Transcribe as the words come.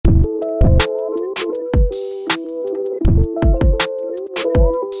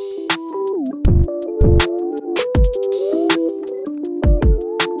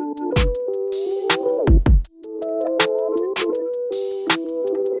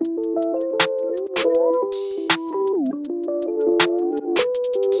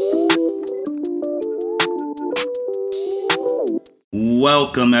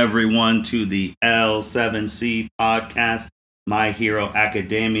welcome everyone to the L7C podcast, My Hero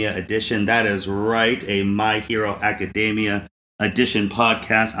Academia edition. That is right, a My Hero Academia edition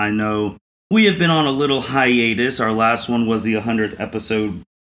podcast. I know we have been on a little hiatus. Our last one was the 100th episode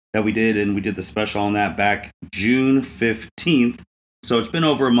that we did, and we did the special on that back June 15th. So it's been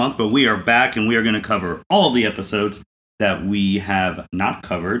over a month, but we are back, and we are going to cover all the episodes that we have not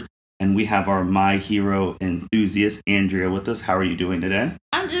covered. And we have our My Hero enthusiast, Andrea, with us. How are you doing today?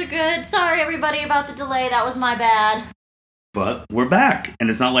 I'm doing good. Sorry, everybody, about the delay. That was my bad. But we're back. And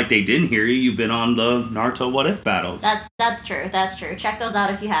it's not like they didn't hear you. You've been on the Naruto What If battles. That's true. That's true. Check those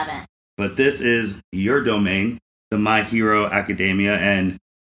out if you haven't. But this is your domain, the My Hero Academia. And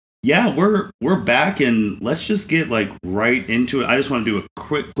yeah, we're back. And let's just get right into it. I just want to do a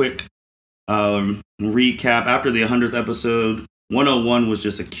quick recap. After the 100th episode, 101 was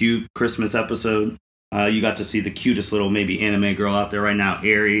just a cute Christmas episode. You got to see the cutest little maybe anime girl out there right now,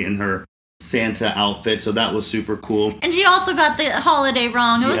 Eri, in her Santa outfit. So that was super cool. And she also got the holiday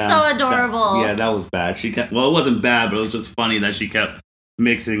wrong. It was so adorable. That was bad. It wasn't bad, but it was just funny that she kept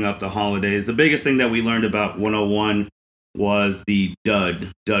mixing up the holidays. The biggest thing that we learned about 101 was the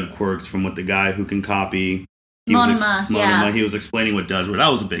dud quirks from what the guy who can copy. Monoma, he was explaining what duds were. That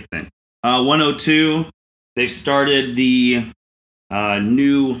was a big thing. 102, they've started the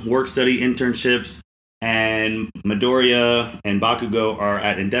new work-study internships, and Midoriya and Bakugo are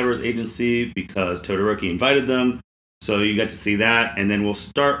at Endeavor's agency because Todoroki invited them. So you got to see that, and then we'll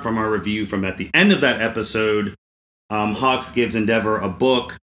start from our review from at the end of that episode. Hawks gives Endeavor a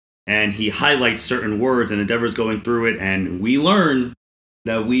book, and he highlights certain words, and Endeavor's going through it, and we learn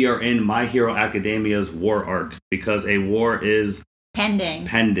that we are in My Hero Academia's war arc because a war is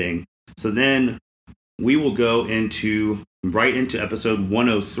pending. So then we will go right into episode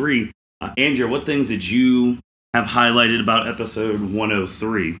 103. Andrea, what things did you have highlighted about episode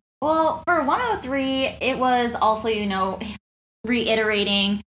 103? Well, for 103, it was also,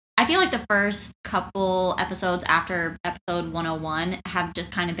 reiterating. I feel like the first couple episodes after episode 101 have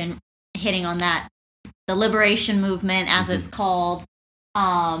just kind of been hitting on the liberation movement, as it's called.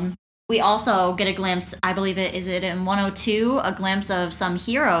 We also get a glimpse, I believe is it in 102, a glimpse of some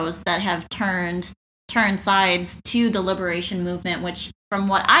heroes that have turned sides to the liberation movement, which from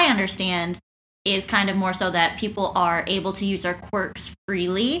what I understand is kind of more so that people are able to use their quirks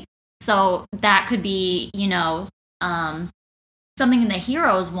freely. So that could be, something the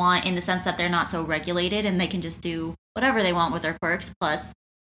heroes want in the sense that they're not so regulated and they can just do whatever they want with their quirks. Plus,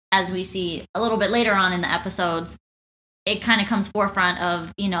 as we see a little bit later on in the episodes, it kind of comes forefront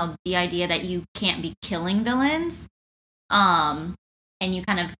of, the idea that you can't be killing villains. And you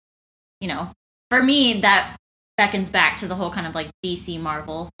kind of, for me, that beckons back to the whole kind of DC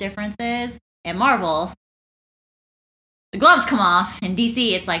Marvel differences. In Marvel, the gloves come off. In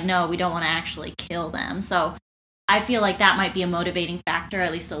DC, it's no, we don't want to actually kill them. So I feel like that might be a motivating factor,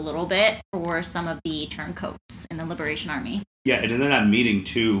 at least a little bit, for some of the turncoats in the Liberation Army. Yeah, and in that meeting,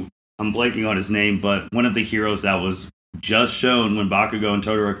 too, I'm blanking on his name, but one of the heroes that was just shown when Bakugo and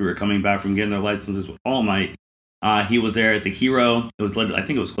Todoroki were coming back from getting their licenses with All Might, he was there as a hero. It was, I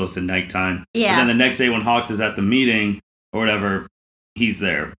think it was close to nighttime. Yeah. And then the next day when Hawks is at the meeting or whatever, he's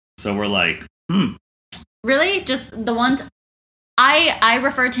there. So we're like, Really? Just the one... I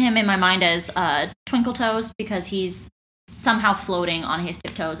refer to him in my mind as Twinkle Toes because he's somehow floating on his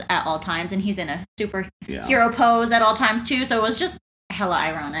tiptoes at all times, and he's in a super hero pose at all times too, so it was just hella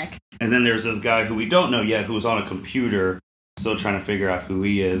ironic. And then there's this guy who we don't know yet who's on a computer, still trying to figure out who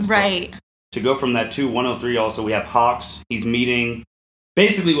he is. Right. But to go from that to 103, also we have Hawks. He's meeting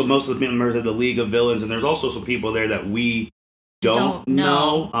basically with most of the members of the League of Villains, and there's also some people there that we don't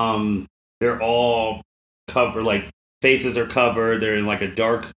know. They're all covered, faces are covered. They're in a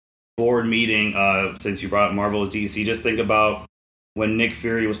dark board meeting. Since you brought up Marvel as DC, just think about when Nick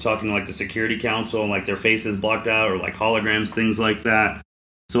Fury was talking to the Security Council and their faces blocked out or holograms, things like that.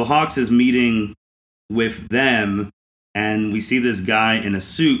 So Hawks is meeting with them, and we see this guy in a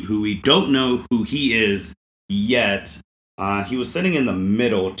suit who we don't know who he is yet. He was sitting in the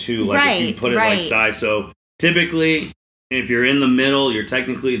middle too, if you put it side. So typically, if you're in the middle, you're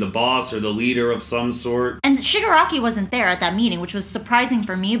technically the boss or the leader of some sort. And Shigaraki wasn't there at that meeting, which was surprising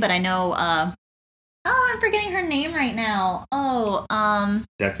for me, but I know, I'm forgetting her name right now.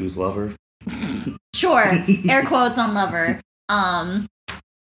 Deku's lover. Sure. Air quotes on lover. Himiko?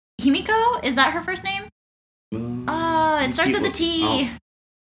 Is that her first name? It starts with a T.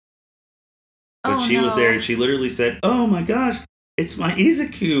 But she was there and she literally said, "Oh my gosh, it's my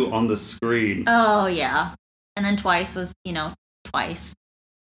Izuku" on the screen. Oh, yeah. And then twice was, twice.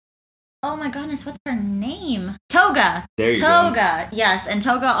 oh my goodness, what's her name? Toga. There you Toga. go. Yes, and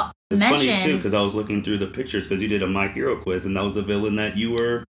Toga it's mentions... funny, too, because I was looking through the pictures, because you did a My Hero quiz, and that was the villain that you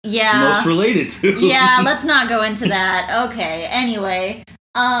were most related to. Yeah, let's not go into that. Okay, anyway.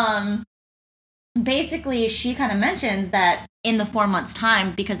 Basically, she kind of mentions that in the 4 months'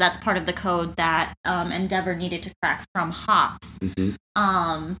 time, because that's part of the code that Endeavor needed to crack from Hawks,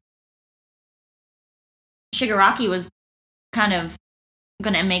 Shigaraki was kind of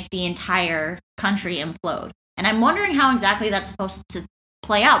going to make the entire country implode. And I'm wondering how exactly that's supposed to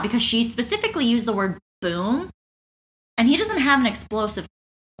play out, because she specifically used the word boom, and he doesn't have an explosive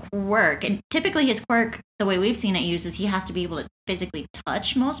quirk. And typically his quirk, the way we've seen it used, is he has to be able to physically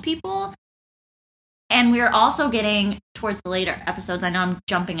touch most people. And we're also getting towards the later episodes, I know I'm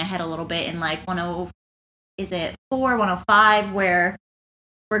jumping ahead a little bit, in like 105, where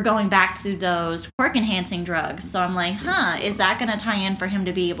we're going back to those quirk-enhancing drugs. So I'm like, is that going to tie in for him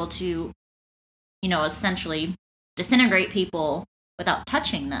to be able to, essentially disintegrate people without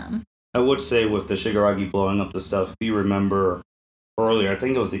touching them? I would say with the Shigaraki blowing up the stuff, if you remember earlier, I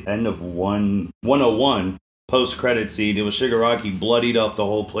think it was the end of 101, post-credit scene, it was Shigaraki bloodied up, the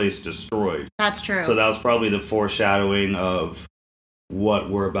whole place destroyed. That's true. So that was probably the foreshadowing of what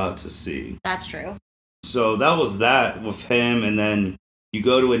we're about to see. That's true. So that was that with him, and then you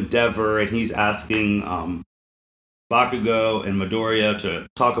go to Endeavor, and he's asking Bakugo and Midoriya to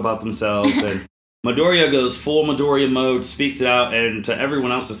talk about themselves, and Midoriya goes full Midoriya mode, speaks it out, and to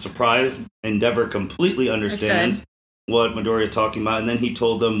everyone else's surprise, Endeavor completely understands what Midoriya is talking about, and then he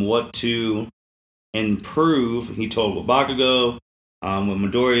told them what to improve. He told Bakugo, with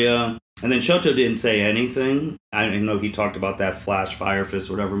Midoriya, and then Shoto didn't say anything. I know he talked about that Flash, Fire Fist,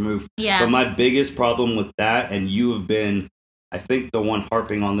 whatever move. Yeah. But my biggest problem with that, and you have been, I think, the one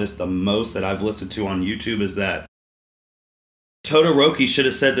harping on this the most that I've listened to on YouTube, is that Todoroki should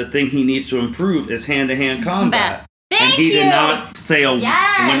have said the thing he needs to improve is hand-to-hand combat. Thank and he you. did not say a...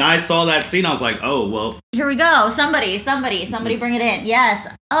 Yes. When I saw that scene, I was like, oh, well... Here we go. Somebody bring it in. Yes.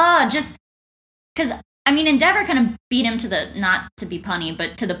 Just... Because, Endeavor kind of beat him to the... Not to be punny,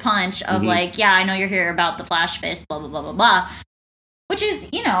 but to the punch of like, yeah, I know you're here about the Flash Fist, blah, blah, blah, blah, blah. Which is,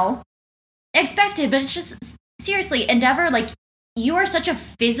 expected, but it's just... Seriously, Endeavor, like, you are such a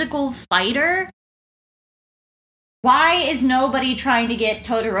physical fighter. Why is nobody trying to get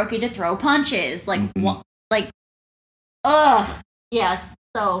Todoroki to throw punches? Like, yes.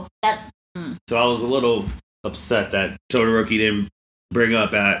 So, that's... So I was a little upset that Todoroki didn't bring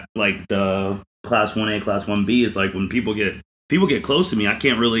up at, like, the Class 1A, Class 1B. It's like, when people get close to me, I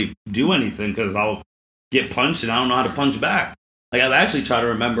can't really do anything, because I'll get punched and I don't know how to punch back. Like, I've actually tried to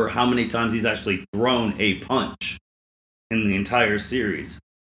remember how many times he's actually thrown a punch in the entire series.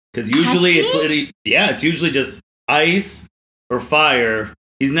 Because usually it's usually just ice or fire.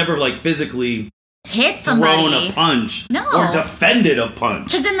 He's never, like, physically hit somebody, thrown a punch, or defended a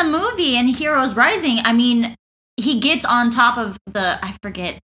punch. Because in the movie, in Heroes Rising, he gets on top of I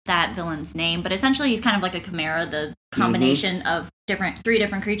forget that villain's name, but essentially he's kind of like a chimera, the combination of three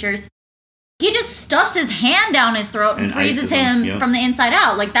different creatures. He just stuffs his hand down his throat and freezes him from the inside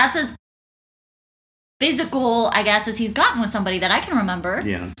out. Like, that's as physical, I guess, as he's gotten with somebody that I can remember.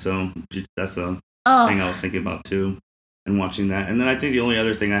 Yeah, so that's a thing I was thinking about, too, and watching that. And then I think the only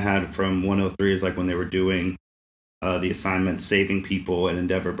other thing I had from 103 is, like, when they were doing the assignment, saving people, and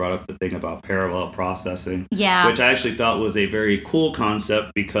Endeavor brought up the thing about parallel processing. Yeah. Which I actually thought was a very cool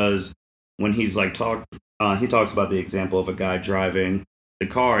concept, because when he's, like, he talks about the example of a guy driving the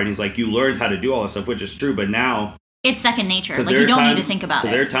car, and he's like, you learned how to do all this stuff, which is true, but now it's second nature. Like, you don't need to think about it.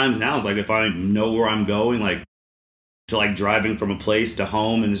 Because there are times now, it's like, if I know where I'm going, like, to, like, driving from a place to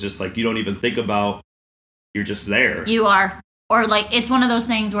home, and it's just like, you don't even think about, you're just there. You are. Or, like, it's one of those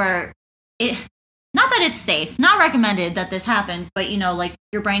things where not that it's safe, not recommended that this happens, but, like,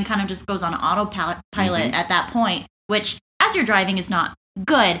 your brain kind of just goes on autopilot at that point, which, as you're driving, is not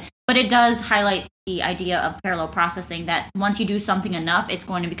good, but it does highlight the idea of parallel processing, that once you do something enough, it's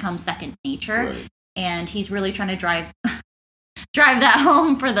going to become second nature. Right. And he's really trying to drive that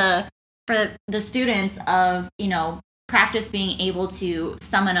home for the students of, practice being able to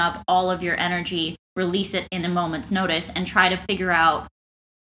summon up all of your energy, release it in a moment's notice, and try to figure out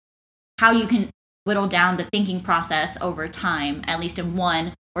how you can whittle down the thinking process over time, at least in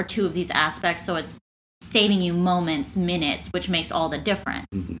one or two of these aspects, so it's saving you moments, minutes, which makes all the difference.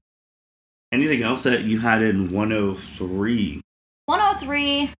 Mm-hmm. Anything else that you had in 103?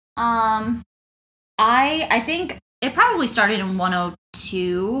 103, I think it probably started in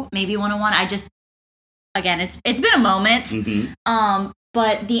 102, maybe 101. Again, it's been a moment. Mm-hmm.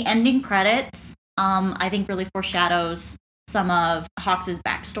 But the ending credits, I think really foreshadows some of Hawks'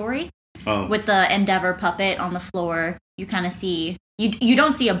 backstory. with the Endeavor puppet on the floor. You kind of see, you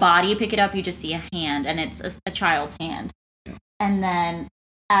don't see a body pick it up, you just see a hand, and it's a child's hand. Yeah. And then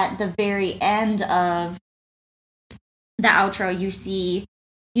at the very end of the outro, you see,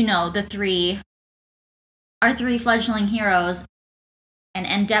 our three fledgling heroes, and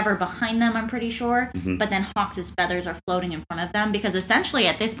Endeavor behind them, I'm pretty sure. Mm-hmm. But then Hawks' feathers are floating in front of them, because essentially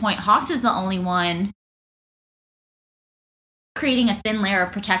at this point, Hawks is the only one creating a thin layer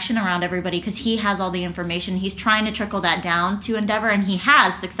of protection around everybody, because he has all the information. He's trying to trickle that down to Endeavor, and he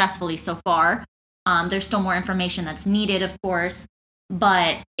has successfully so far. There's still more information that's needed, of course,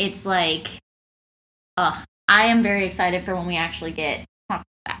 but it's like, I am very excited for when we actually get Hawks'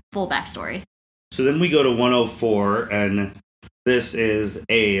 full backstory. So then we go to 104, and this is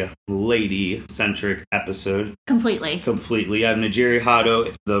a lady-centric episode. Completely. You have Nejire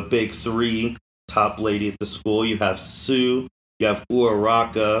Hato, the big three, top lady at the school. You have Sue. You have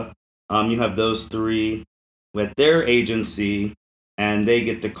Uraraka. You have those three with their agency, and they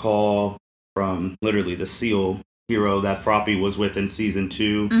get the call from literally the SEAL hero that Froppy was with in season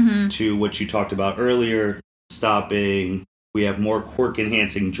 2 to what you talked about earlier, stopping. We have more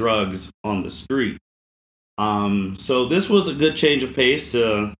quirk-enhancing drugs on the street. So this was a good change of pace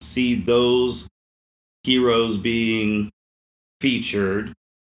to see those heroes being featured.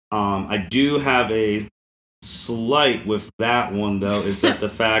 I do have a slight with that one, though, is that the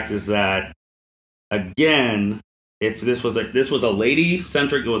fact is that, again, if this was a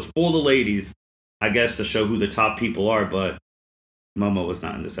lady-centric, it was full of ladies, I guess, to show who the top people are, but Momo was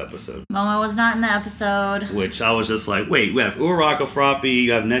not in this episode. Momo was not in the episode. Which I was just like, wait, we have Uraraka, Froppy,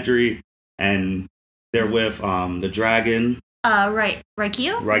 you have Nejire, and they're with the dragon.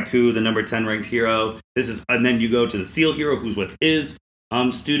 Ryukyu, the number 10 ranked hero. And then you go to the SEAL hero who's with his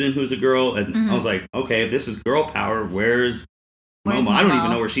student who's a girl, and I was like, okay, if this is girl power, where's Momo? I don't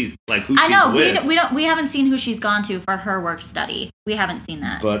even know where she's with. We haven't seen who she's gone to for her work study. We haven't seen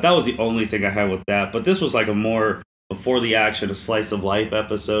that. But that was the only thing I had with that. But this was like a more before the action, a slice of life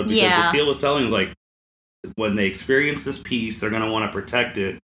episode, because the SEAL was telling like when they experience this piece, they're gonna want to protect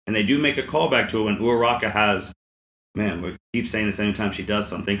it. And they do make a callback to it when Uraraka has, we keep saying this anytime she does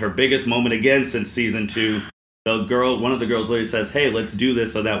something, her biggest moment again since season 2. One of the girls literally says, hey, let's do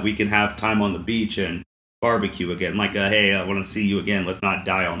this so that we can have time on the beach and barbecue again. Like, hey, I want to see you again. Let's not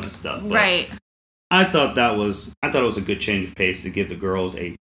die on this stuff. But right. I thought it was a good change of pace to give the girls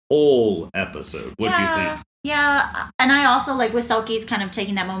a whole episode. What do you think? Yeah. And I also like with Selkie's kind of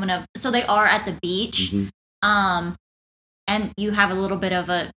taking that moment of, so they are at the beach. Mm-hmm. And you have a little bit of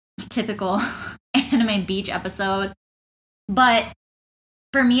a typical anime beach episode. But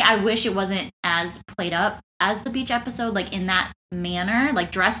for me, I wish it wasn't as played up as the beach episode, like in that manner,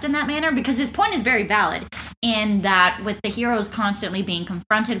 like dressed in that manner, because his point is very valid in that with the heroes constantly being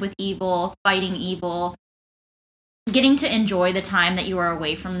confronted with evil, fighting evil, getting to enjoy the time that you are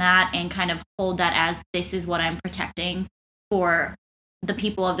away from that and kind of hold that as this is what I'm protecting for the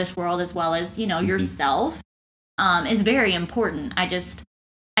people of this world as well as, yourself. Is very important. I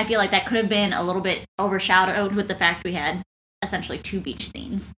feel like that could have been a little bit overshadowed with the fact we had essentially 2 beach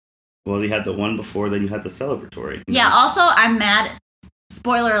scenes. Well, you had the one before, then you had the celebratory. Yeah, also, I'm mad,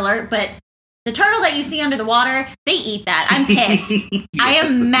 spoiler alert, but the turtle that you see under the water, they eat that. I'm pissed. Yes. I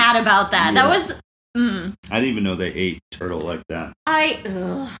am mad about that. Yeah. That was... I didn't even know they ate turtle like that.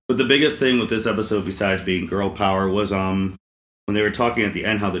 But the biggest thing with this episode, besides being girl power, was when they were talking at the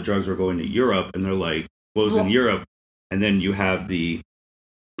end how the drugs were going to Europe, and they're like, in Europe, and then you have the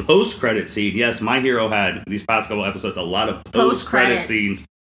post-credit scene. Yes, My Hero had these past couple episodes a lot of post-credit scenes,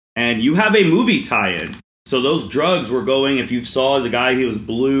 and you have a movie tie-in. So those drugs were going. If you saw the guy, he was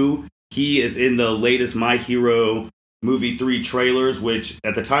blue. He is in the latest My Hero movie 3 trailers, which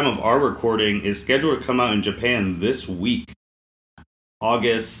at the time of our recording is scheduled to come out in Japan this week,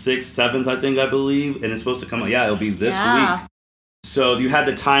 August 6th, 7th, I believe, and it's supposed to come out. Yeah, it'll be this week. So you had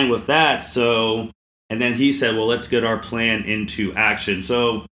the tie-in with that. And then he said, well, let's get our plan into action.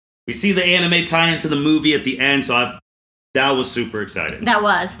 So we see the anime tie into the movie at the end. So that was super exciting. That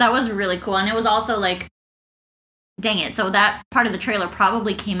was really cool. And it was also like, dang it. So that part of the trailer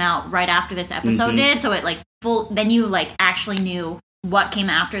probably came out right after this episode did. So it then you actually knew what came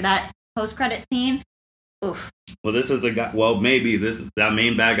after that post-credit scene. Oof. Well, this is the guy. Well, maybe that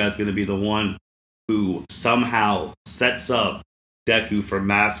main bad guy is going to be the one who somehow sets up Deku for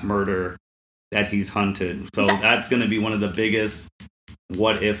mass murder that he's hunted. So that's going to be one of the biggest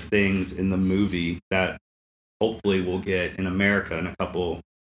what if things in the movie that hopefully we'll get in America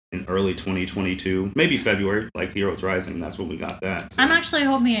in early 2022, maybe February, like Heroes Rising. That's when we got that. So. I'm actually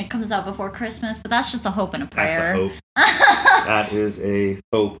hoping it comes out before Christmas, but that's just a hope and a prayer. That's a hope. That is a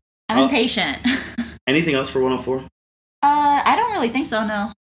hope. I'm impatient. Anything else for 104? I don't really think so,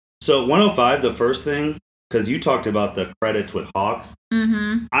 no. So 105, the first thing, because you talked about the credits with Hawks.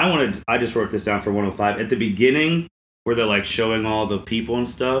 Mm-hmm. I just wrote this down for 105. At the beginning, where they're like showing all the people and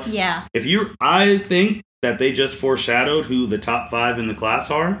stuff. Yeah. I think that they just foreshadowed who the top 5 in the class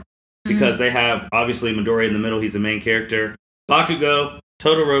are. Because they have, obviously, Midoriya in the middle. He's the main character. Bakugo,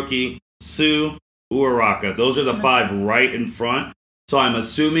 Todoroki, Sue, Uraraka. Those are the 5 right in front. So I'm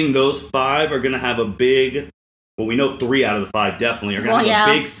assuming those 5 are going to have a big... Well, we know 3 out of the 5 definitely are going to have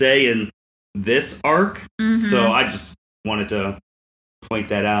a big say in this arc. Mm-hmm. So I just wanted to point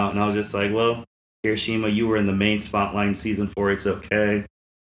that out. And I was just like, well, Hiroshima, you were in the main spotlight in Season 4. It's okay.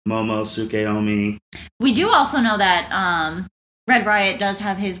 Momo, Tsukeyomi. We do also know that... Red Riot does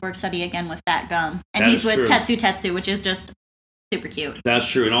have his work study again with Fat Gum. And he's with Tetsu, which is just super cute. That's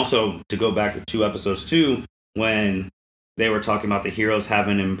true. And also, to go back 2 episodes too, when they were talking about the heroes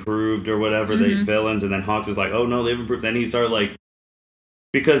haven't improved or whatever, the villains, and then Hawks was like, oh no, they've improved. Then he started like,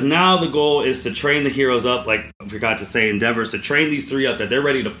 because now the goal is to train the heroes up, like I forgot to say, endeavors to train these 3 up that they're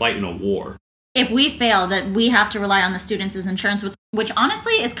ready to fight in a war. If we fail, that we have to rely on the students as insurance, which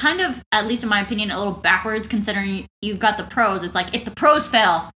honestly is kind of, at least in my opinion, a little backwards considering you've got the pros. It's like, if the pros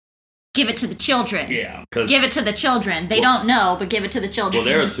fail, give it to the children. Yeah. Give it to the children. They don't know, but give it to the children.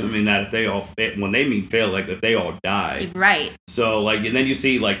 Well, they're assuming that if they all, when they mean fail, like if they all die. Right. So, like, and then you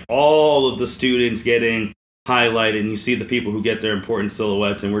see, like, all of the students getting highlighted, and you see the people who get their important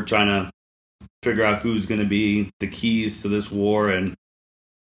silhouettes, and we're trying to figure out who's going to be the keys to this war, and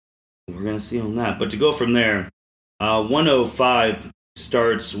we're going to see on that. But to go from there, 105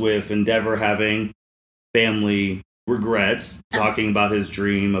 starts with Endeavor having family regrets, talking about his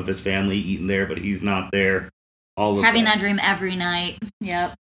dream of his family eating there, but he's not there. Having that dream every night.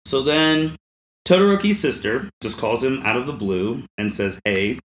 Yep. So then Todoroki's sister just calls him out of the blue and says,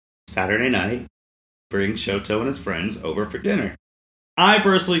 hey, Saturday night, bring Shoto and his friends over for dinner. I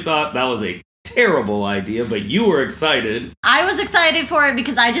personally thought that was a terrible idea, but you were excited. I was excited for it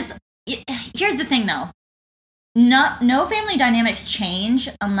because here's the thing, though. No family dynamics change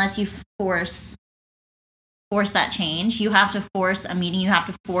unless you force that change. You have to force a meeting. You have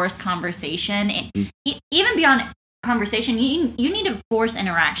to force conversation. Even beyond conversation, you need to force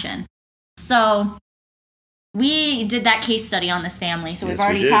interaction. So we did that case study on this family, so we've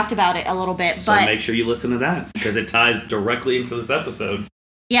already talked about it a little bit. So make sure you listen to that because it ties directly into this episode.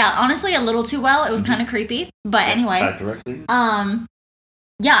 Yeah, honestly, a little too well. It was kind of creepy, but anyway. Tied directly.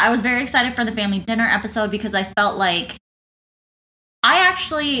 Yeah, I was very excited for the family dinner episode because I felt like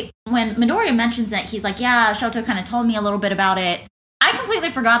when Midoriya mentions it, he's like, yeah, Shoto kind of told me a little bit about it. I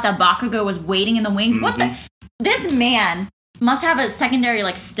completely forgot that Bakugo was waiting in the wings. Mm-hmm. This man must have a secondary,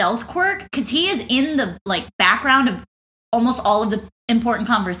 like, stealth quirk because he is in the, like, background of almost all of the important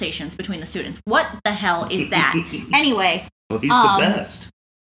conversations between the students. What the hell is that? Anyway. Well, he's the best.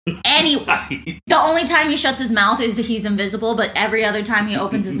 Anyway, the only time he shuts his mouth is he's invisible, but every other time he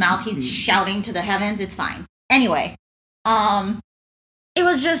opens his mouth, he's shouting to the heavens. It's fine. Anyway, it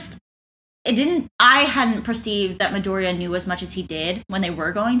was just, I hadn't perceived that Midoriya knew as much as he did when they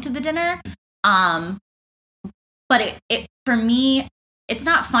were going to the dinner. But it for me, it's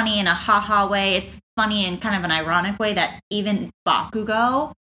not funny in a ha-ha way. It's funny in kind of an ironic way that even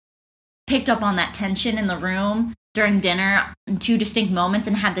Bakugo picked up on that tension in the room during dinner in 2 distinct moments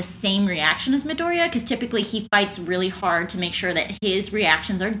and had the same reaction as Midoriya, because typically he fights really hard to make sure that his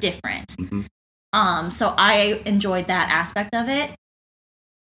reactions are different. Mm-hmm. So I enjoyed that aspect of it.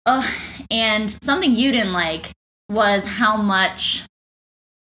 And something you didn't like was how much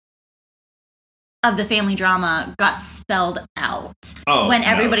of the family drama got spelled out when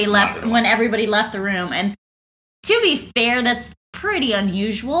everybody left the room. And to be fair, that's pretty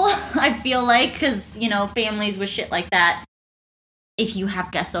unusual, I feel like, because, families with shit like that, if you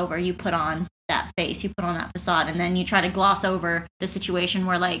have guests over, you put on that face, you put on that facade, and then you try to gloss over the situation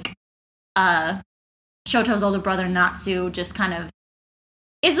where, like, Shoto's older brother, Natsu, just kind of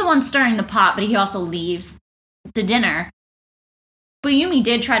is the one stirring the pot, but he also leaves the dinner. Fuyumi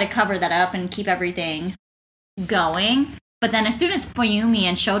did try to cover that up and keep everything going, but then as soon as Fuyumi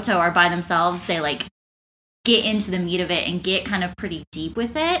and Shoto are by themselves, they, like, get into the meat of it and get kind of pretty deep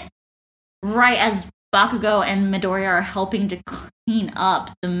with it, right as Bakugo and Midoriya are helping to clean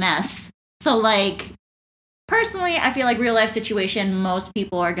up the mess. So, like, personally, I feel like real life situation, most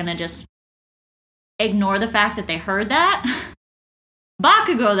people are gonna just ignore the fact that they heard that.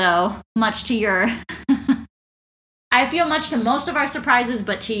 Bakugo, though, much to your I feel much to most of our surprises,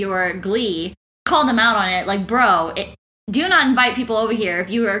 but to your glee, called them out on it, like, bro, do not invite people over here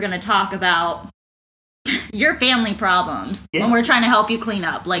if you are gonna talk about your family problems when we're trying to help you clean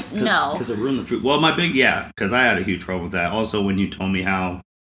up. Like, no. Because it ruined the food. Well, because I had a huge trouble with that. Also, when you told me how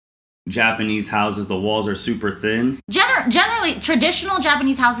Japanese houses, the walls are super thin. Generally, traditional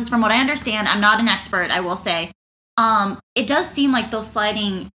Japanese houses, from what I understand, I'm not an expert, I will say, it does seem like those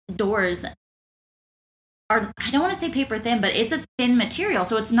sliding doors are, I don't want to say paper thin, but it's a thin material.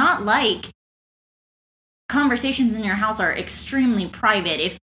 So it's not like conversations in your house are extremely private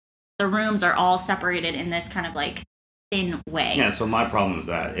if the rooms are all separated in this kind of like thin way. Yeah, so my problem is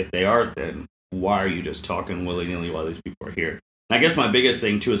that if they are thin, why are you just talking willy-nilly while these people are here? And I guess my biggest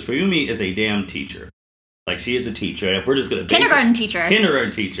thing too is Fuyumi is a damn teacher. Like, she is a teacher. And if we're just going to Kindergarten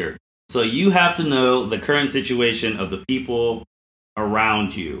teacher. So you have to know the current situation of the people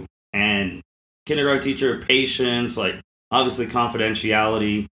around you. And kindergarten teacher, patience, like obviously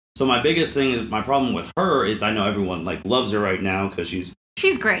confidentiality. So my biggest thing is, my problem with her is, I know everyone like loves her right now because she's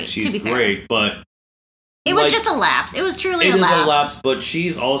great. She's to be great, fair. but it was just a lapse. It was truly a lapse. It is a lapse, but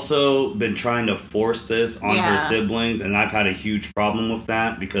she's also been trying to force this on her siblings, and I've had a huge problem with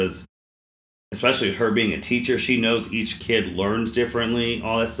that because, especially with her being a teacher, she knows each kid learns differently,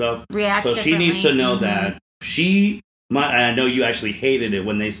 all that stuff. Reacts so she needs to know that and I know you actually hated it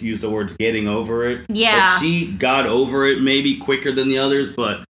when they used the words getting over it. Yeah. But she got over it maybe quicker than the others,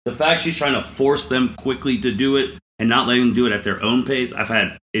 but the fact she's trying to force them quickly to do it and not letting them do it at their own pace, I've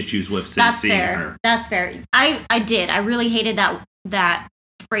had issues with since seeing her. That's fair. I did. I really hated that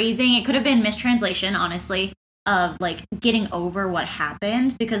phrasing. It could have been mistranslation, honestly, of like getting over what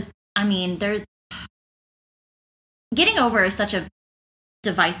happened, because I mean, getting over is such a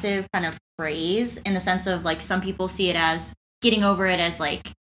divisive kind of phrase in the sense of like some people see it as getting over it as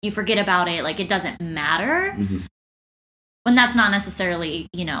like you forget about it, like it doesn't matter. Mm-hmm. When that's not necessarily,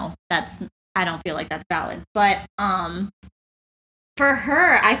 I don't feel like that's valid. But for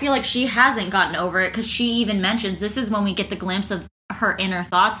her, I feel like she hasn't gotten over it, because she even mentions, this is when we get the glimpse of her inner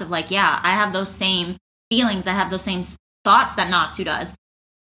thoughts of like, yeah, I have those same feelings, I have those same thoughts that Natsu does.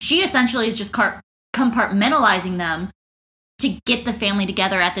 She essentially is just compartmentalizing them to get the family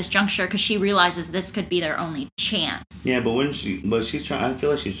together at this juncture, because she realizes this could be their only chance. Yeah, but she's trying, I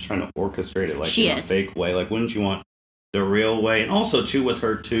feel like she's trying to orchestrate it like in a fake way. Like, wouldn't you want the real way? And also too, with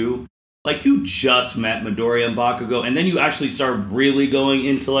her too, like, you just met Midoriya and Bakugo, and then you actually start really going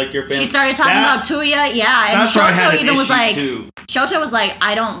into like your family. She started talking about Tuya, yeah, and Shoto even was like, Shoto was like,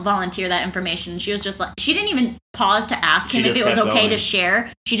 I don't volunteer that information. She was just like, she didn't even pause to ask him if it was okay to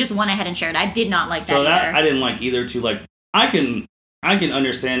share. She just went ahead and shared. I did not like that either. I didn't like either too. Like, I can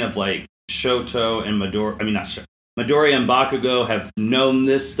understand if like Shoto and Midoriya and Bakugo have known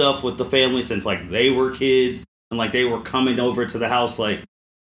this stuff with the family since like they were kids, and like they were coming over to the house like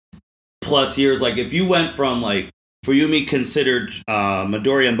plus years. Like, if you went from like Fuyumi considered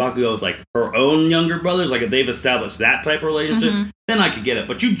Midoriya and Bakugo as like her own younger brothers, like if they've established that type of relationship, then I could get it.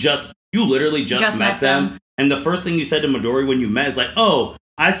 But you literally just met them, and the first thing you said to Midori when you met is like, "Oh,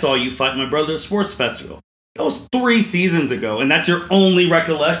 I saw you fight my brother at a sports festival." That was 3 seasons ago, and that's your only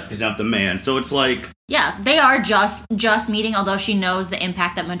recollection of the man. So it's like, yeah, they are just meeting, although she knows the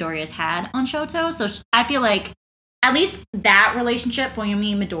impact that Midoriya's had on Shoto. So I feel like at least that relationship,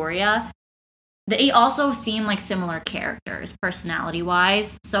 Fuyumi and Midoriya, they also seem like similar characters,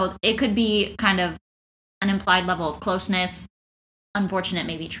 personality-wise. So it could be kind of an implied level of closeness. Unfortunate,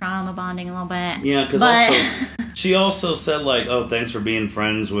 maybe trauma bonding a little bit. Yeah, because she also said like, "Oh, thanks for being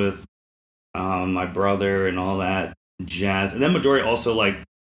friends with my brother," and all that jazz. And then Midoriya also like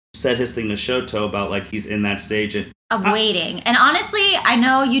said his thing to Shoto about like he's in that stage of waiting. And honestly, I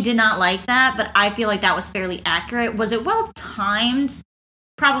know you did not like that, but I feel like that was fairly accurate. Was it well timed?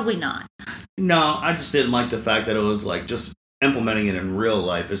 Probably not. No, I just didn't like the fact that it was like just implementing it in real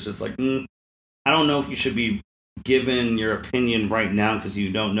life. It's just like, I don't know if you should be given your opinion right now because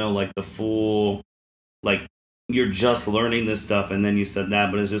you don't know like the full, like you're just learning this stuff and then you said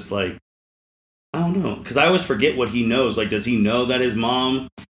that, but it's just like, I don't know, because I always forget what he knows. Like, does he know that his mom?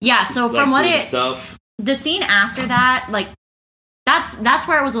 Yeah. So from what stuff, the scene after that, like that's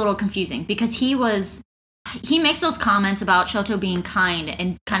where it was a little confusing, because he makes those comments about Shoto being kind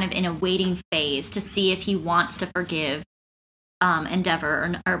and kind of in a waiting phase to see if he wants to forgive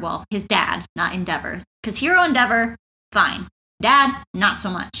Endeavor or his dad, not Endeavor, because Hero Endeavor, fine, dad, not so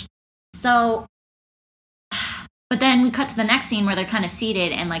much. So. But then we cut to the next scene where they're kind of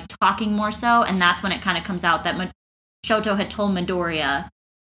seated and like talking more so, and that's when it kind of comes out that Shoto had told Midoriya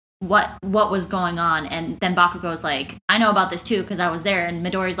what was going on, and then Bakugo's like, I know about this too because I was there, and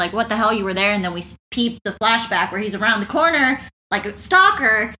Midoriya's like, what the hell, you were there? And then we peep the flashback where he's around the corner like a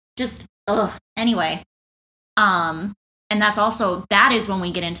stalker, just ugh. Anyway, and And that is when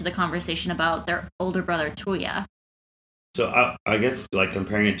we get into the conversation about their older brother, Toya. So I guess, like,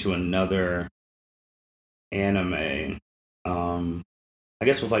 comparing it to another anime, I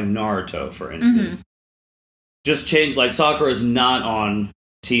guess with, like, Naruto, for instance, just change, like, Sakura is not on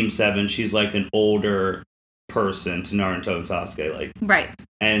Team 7. She's, like, an older person to Naruto and Sasuke, like. Right.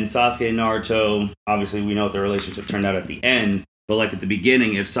 And Sasuke and Naruto, obviously, we know what their relationship turned out at the end, but, like, at the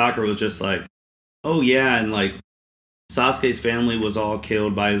beginning, if Sakura was just like, oh, yeah, and, like, Sasuke's family was all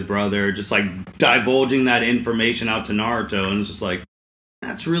killed by his brother, just, like, divulging that information out to Naruto, and it's just like,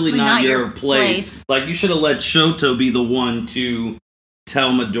 that's really not your place. Like, you should have let Shoto be the one to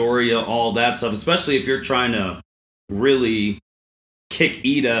tell Midoriya all that stuff, especially if you're trying to really kick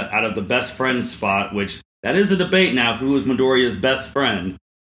Ida out of the best friend spot, which that is a debate now, who is Midoriya's best friend,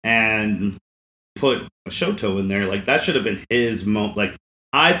 and put Shoto in there. Like, that should have been his moment. Like,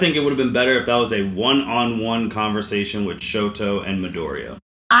 I think it would have been better if that was a one-on-one conversation with Shoto and Midoriya.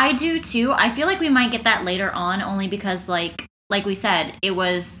 I do too. I feel like we might get that later on, only because, like we said, it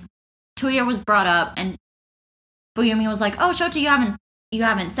was Toya was brought up, and Buyumi was like, "Oh, Shoto, you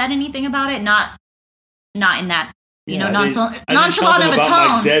haven't said anything about it." Not in that nonchalant of a tone.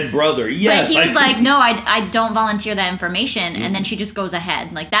 My dead brother. Yes, but he was like, "No, I don't volunteer that information," and then she just goes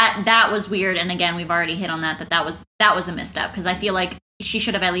ahead. Like that was weird. And again, we've already hit on that was a misstep, because I feel like she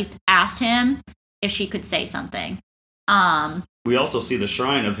should have at least asked him if she could say something. We also see the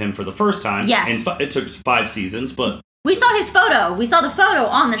shrine of him for the first time. Yes. And it took 5 seasons, but we saw his photo. We saw the photo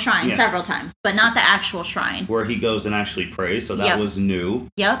on the shrine several times, but not the actual shrine. Where he goes and actually prays, so that was new.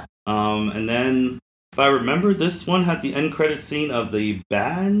 Yep. And then, if I remember, this one had the end credit scene of the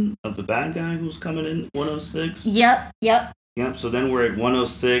bad guy who's coming in 106. Yep. So then we're at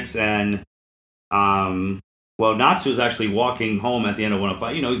 106, and Natsu is actually walking home at the end of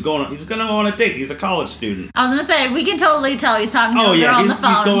 105. You know, he's going on a date. He's a college student. I was gonna say, we can totally tell he's talking to a girl on the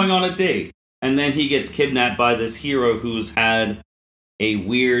phone. He's going on a date. And then he gets kidnapped by this hero who's had a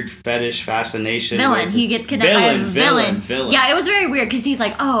weird fetish fascination. He gets kidnapped by a villain. Yeah, it was very weird, because he's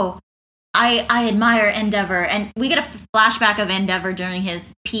like, oh, I admire Endeavor. And we get a flashback of Endeavor during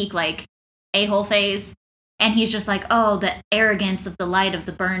his peak, like, a-hole phase. And he's just like, oh, the arrogance of the light of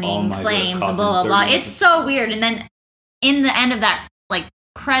the burning flames, and blah, blah, blah. It's so weird. And then in the end of that, like,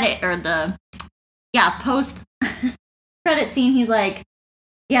 credit, or post-credit scene, he's like,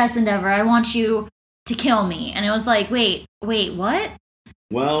 yes, Endeavor, I want you to kill me. And it was like, wait, what?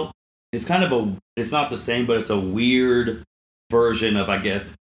 Well, it's kind of it's not the same, but it's a weird version of, I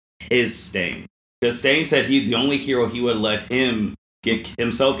guess, his Stain. Because Stain said the only hero he would let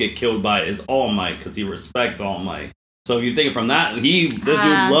himself get killed by is All Might, because he respects All Might. So if you think from that, this dude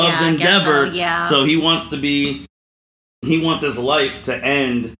loves Endeavor, so he wants his life to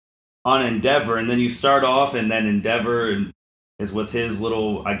end on Endeavor, and then you start off, and then Endeavor is with his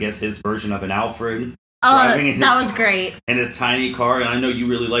little, I guess, his version of an Alfred. That was great. In his tiny car, and I know you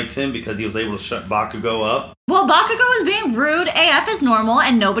really liked him because he was able to shut Bakugo up. Well, Bakugo was being rude AF as normal,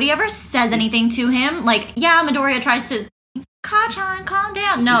 and nobody ever says anything to him. Like, Midoriya tries to, Kachan, calm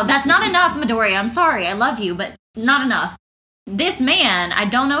down. No, that's not enough, Midoriya. I'm sorry, I love you, but not enough. This man, I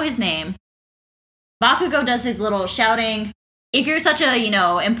don't know his name. Bakugo does his little shouting, if you're such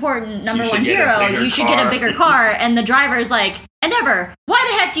a, important number one hero, you should get a bigger car. And the driver's like, Endeavor, why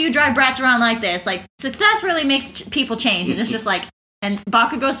the heck do you drive brats around like this? Like, success really makes people change. And it's just like, and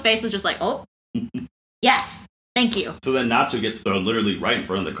Bakugo's face was just like, oh, yes, thank you. So then Natsu gets thrown literally right in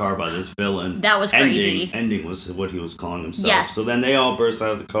front of the car by this villain. That was crazy. Ending was what he was calling himself. Yes. So then they all burst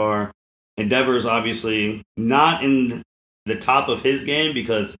out of the car. Endeavor's obviously not in the top of his game,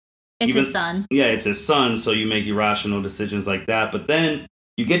 because it's his son. Yeah, it's his son, so you make irrational decisions like that. But then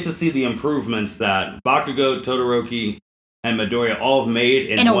you get to see the improvements that Bakugo, Todoroki, and Midoriya all have made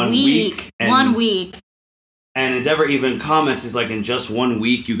in 1 week. 1 week. And Endeavor even comments, he's like, in just 1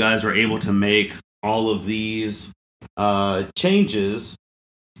 week, you guys were able to make all of these changes.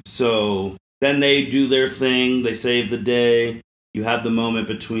 So then they do their thing. They save the day. You have the moment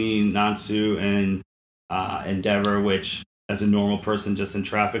between Natsu and Endeavor, which, as a normal person just in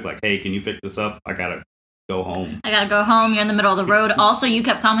traffic, like, hey, can you pick this up? I gotta go home. You're in the middle of the road. Also, you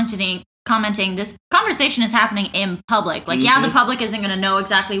kept commenting this conversation is happening in public. Like, the public isn't going to know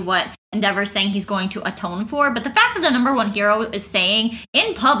exactly what Endeavor's saying he's going to atone for, but the fact that the number one hero is saying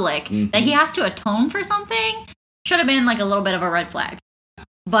in public that he has to atone for something should have been, like, a little bit of a red flag.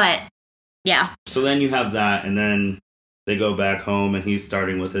 But, yeah. So then you have that, and then they go back home, and he's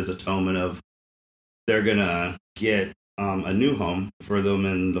starting with his atonement of they're going to get a new home for them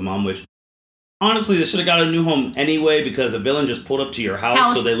and the mom, which honestly, they should have got a new home anyway because a villain just pulled up to your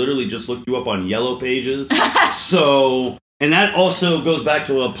house. So they literally just looked you up on Yellow Pages. So, and that also goes back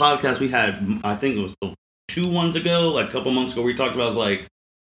to a podcast we had, I think it was 2 months ago, like a couple months ago, we talked about, like,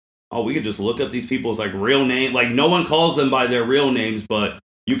 oh, we could just look up these people's, like, real name. Like, no one calls them by their real names, but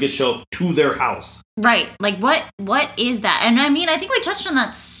you could show up to their house. Right. Like, what is that? And I mean, I think we touched on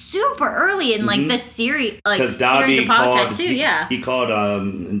that super early in, like, this series, like, series of podcasts, too, yeah. He called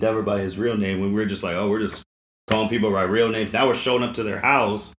Endeavor by his real name, when we were just like, oh, we're just calling people by real names. Now we're showing up to their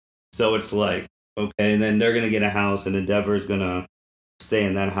house. So it's like, okay, and then they're going to get a house, and Endeavor is going to stay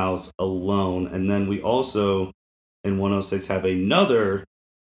in that house alone. And then we also, in 106, have another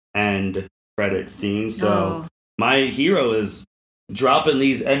end credit scene. So my hero is dropping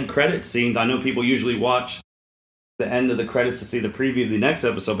these end credit scenes. I know people usually watch the end of the credits to see the preview of the next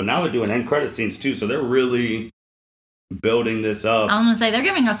episode, but now they're doing end credit scenes too, so they're really building this up. I'm gonna say they're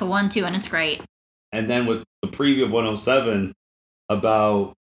giving us a 1-2, and it's great. And then with the preview of 107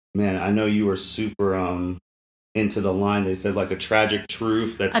 about, man, I know you were super into the line. They said like a tragic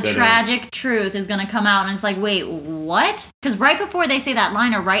truth tragic truth is gonna come out, and it's like, wait, what? Because right before they say that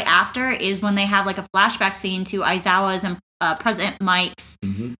line, or right after, is when they have like a flashback scene to Aizawa's and President Mike's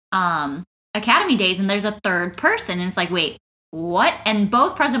Academy days, and there's a third person, and it's like, wait, what? And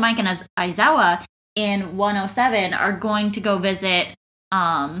both President Mike and Aizawa in 107 are going to go visit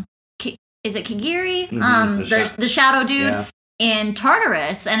is it Kagiri? The shadow dude in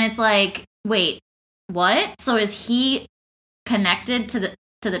Tartarus, and it's like, wait, what? So is he connected to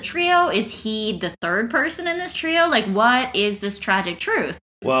the trio? Is he the third person in this trio? Like, what is this tragic truth?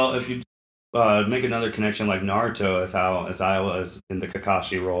 Well, if you make another connection like Naruto, as how Aizawa is in the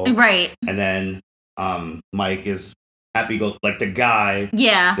Kakashi role, right? And then Mike is happy-go, like the guy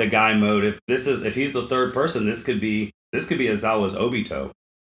mode. If he's the third person, this could be Aizawa's Obito,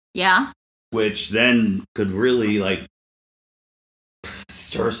 which then could really like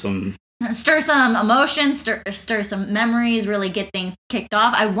stir some emotions, stir some memories, really get things kicked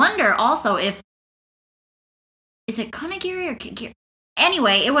off. I wonder also is it Konagiri or Kagiri?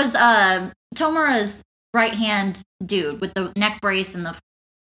 Anyway, it was Tomura's right-hand dude with the neck brace and the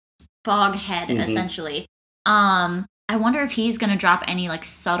fog head, essentially. I wonder if he's going to drop any like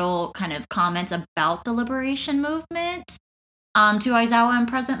subtle kind of comments about the liberation movement to Aizawa and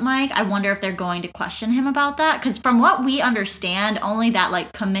President Mike. I wonder if they're going to question him about that. Because from what we understand, only that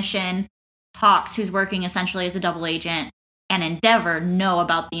like Commission Hawks, who's working essentially as a double agent, and Endeavor know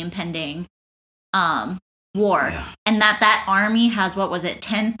about the impending war. Yeah. And that army has, what was it,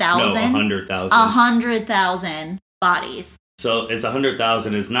 10,000? No, 100,000. 100,000 bodies. So it's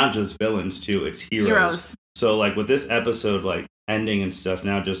 100,000. It's not just villains, too. It's heroes. So, like, with this episode, like, ending and stuff,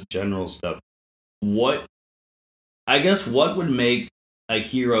 now just general stuff, what would make a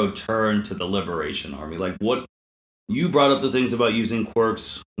hero turn to the Liberation Army? Like, what, you brought up the things about using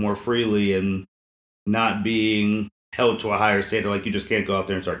quirks more freely and not being held to a higher standard, like, you just can't go out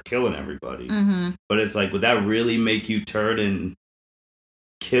there and start killing everybody. But it's like, would that really make you turn and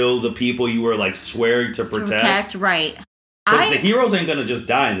kill the people you were, like, swearing to protect? Right. Because the heroes ain't gonna just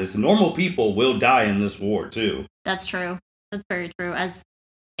die in this. Normal people will die in this war, too. That's true. That's very true. As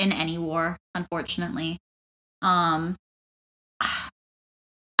in any war, unfortunately. I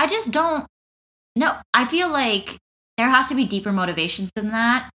just don't... No, I feel like there has to be deeper motivations than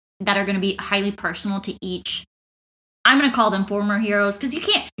that are going to be highly personal to each. I'm going to call them former heroes, because you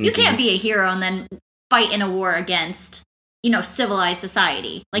can't be a hero and then fight in a war against, civilized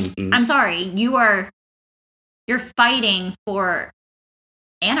society. Like, I'm sorry, you're fighting for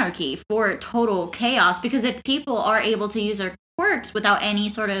anarchy, for total chaos, because if people are able to use their quirks without any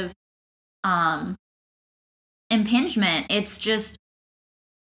sort of impingement, it's just,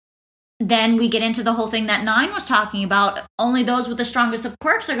 then we get into the whole thing that Nine was talking about. Only those with the strongest of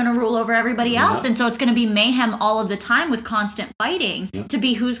quirks are going to rule over everybody else. And so it's going to be mayhem all of the time with constant fighting to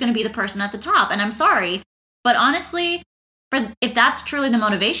be who's going to be the person at the top. And I'm sorry, but honestly, if that's truly the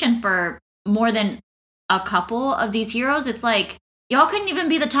motivation for more than a couple of these heroes, it's like, y'all couldn't even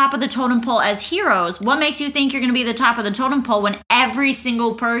be the top of the totem pole as heroes. What makes you think you're going to be the top of the totem pole when every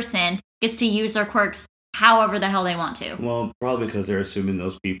single person gets to use their quirks however the hell they want to? Well, probably because they're assuming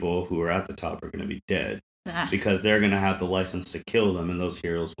those people who are at the top are going to be dead. Because they're going to have the license to kill them, and those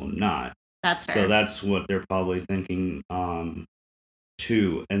heroes will not. That's fair. So that's what they're probably thinking,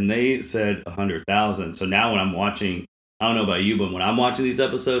 too. And they said 100,000. So now when I'm watching, I don't know about you, but when I'm watching these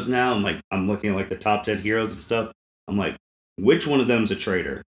episodes now, I'm looking at like the top 10 heroes and stuff. I'm like, which one of them is a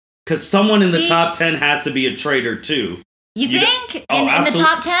traitor? Because someone in the top 10 has to be a traitor, too. You think? In the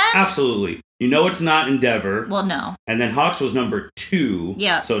top 10? Absolutely. It's not Endeavor. Well, no. And then Hawks was number 2.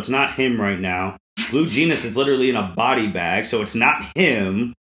 Yeah. So it's not him right now. Blue Genius is literally in a body bag, so it's not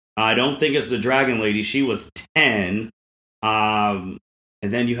him. I don't think it's the Dragon Lady. She was 10. And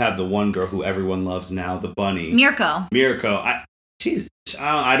then you have the one girl who everyone loves now, the bunny. Mirko.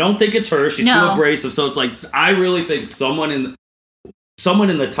 I don't think it's her. She's too abrasive. So it's like, I really think someone in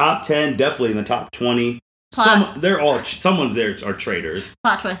the top 10, definitely in the top 20. Someone's there are traitors.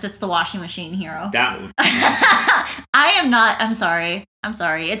 Plot twist, it's the washing machine hero. That would. I'm sorry.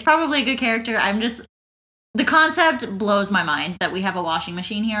 It's probably a good character. The concept blows my mind that we have a washing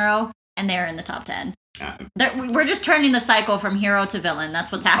machine hero and they're in the top 10. We're just turning the cycle from hero to villain.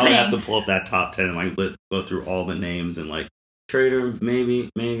 That's what's happening. I would have to pull up that top 10 and like go through all the names and like traitor, maybe.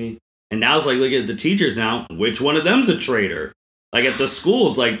 And now it's like, look at the teachers now. Which one of them's a traitor? Like at the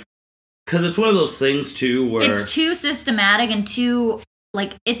schools, like, because it's one of those things too where it's too systematic and too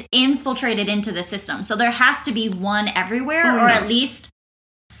like it's infiltrated into the system. So there has to be one everywhere, or at least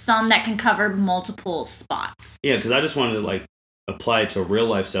some that can cover multiple spots. Yeah, because I just wanted to like apply it to real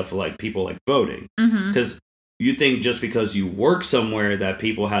life stuff for like people like voting. Because you think just because you work somewhere that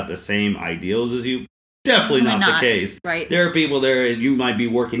people have the same ideals as you. Definitely not the case. Right. There are people there and you might be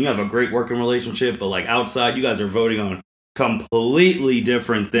working, you have a great working relationship, but like outside you guys are voting on completely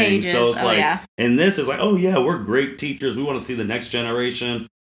different things. Pages. So it's and this is like, oh yeah, we're great teachers. We want to see the next generation.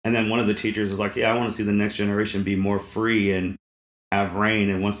 And then one of the teachers is like, yeah, I want to see the next generation be more free and have reign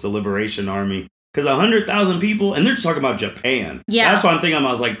and wants the liberation army. Because 100,000 people, and they're just talking about Japan. Yeah. That's what I'm thinking.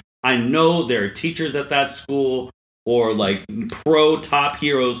 I was like, I know there are teachers at that school or like pro top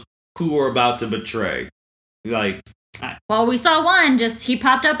heroes who are about to betray. Like, well, we saw one, he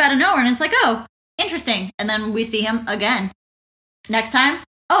popped up out of nowhere and it's like, oh, interesting. And then we see him again. Next time,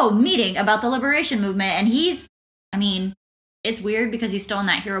 meeting about the liberation movement. And it's weird because he's still in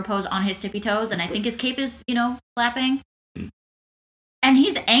that hero pose on his tippy toes. And I think his cape is, flapping. And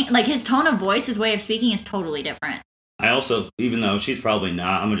he's like his tone of voice, his way of speaking is totally different. I also, even though she's probably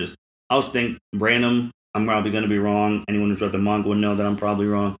not, I was think random. I'm probably going to be wrong. Anyone who's read the manga would know that I'm probably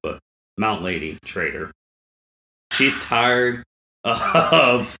wrong. But Mount Lady, traitor. She's tired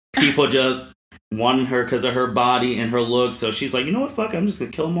of people just wanting her because of her body and her looks. So she's like, you know what? Fuck, I'm just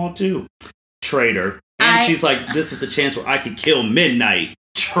going to kill them all too. Traitor. And she's like, this is the chance where I could kill Midnight.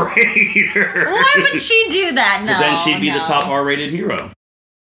 Traitor. Why would she do that? No. Then she'd be the top R-rated hero.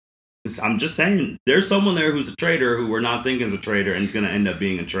 I'm just saying, there's someone there who's a traitor who we're not thinking is a traitor and is going to end up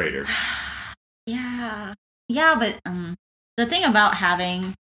being a traitor. Yeah, but the thing about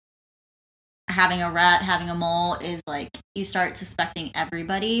having a rat, having a mole is like you start suspecting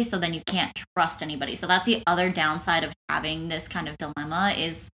everybody, so then you can't trust anybody. So that's the other downside of having this kind of dilemma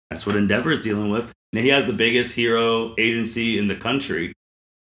is... That's what Endeavor is dealing with. Now, he has the biggest hero agency in the country.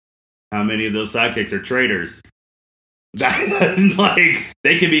 How many of those sidekicks are traitors? Like,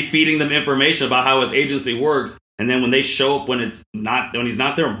 they could be feeding them information about how his agency works, and then when they show up when he's not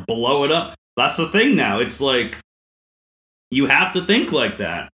there and blow it up. That's the thing now. It's like, you have to think like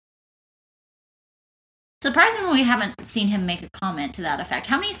that. Surprisingly, we haven't seen him make a comment to that effect.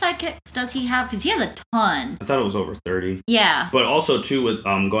 How many sidekicks does he have? Because he has a ton. I thought it was over 30. Yeah. But also, too, with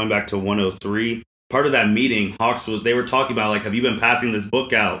going back to 103, part of that meeting, they were talking about, like, have you been passing this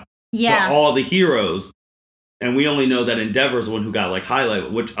book out to all the heroes? And we only know that Endeavor's the one who got, like,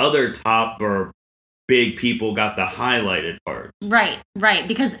 highlighted. Which other top or big people got the highlighted part? Right.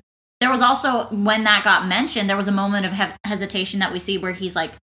 Because there was also, when that got mentioned, there was a moment of hesitation that we see where he's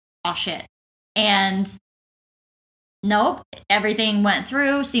like, oh, shit. And... nope, everything went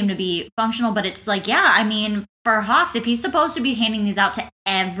through, seemed to be functional, but it's like, for Hawks, if he's supposed to be handing these out to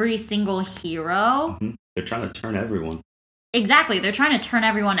every single hero... Mm-hmm. They're trying to turn everyone. Exactly, they're trying to turn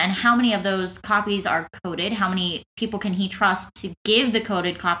everyone, and how many of those copies are coded? How many people can he trust to give the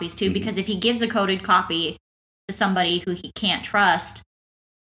coded copies to? Mm-hmm. Because if he gives a coded copy to somebody who he can't trust,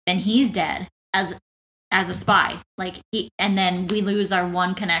 then he's dead as a spy. And then we lose our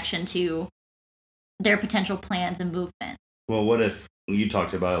one connection to... their potential plans and movement. Well, what if you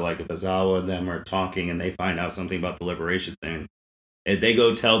talked about it, like if Azawa and them are talking and they find out something about the liberation thing, if they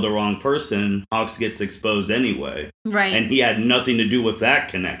go tell the wrong person, Hawks gets exposed anyway. Right. And he had nothing to do with that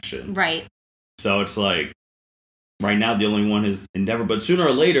connection. Right. So it's like, right now the only one is Endeavor, but sooner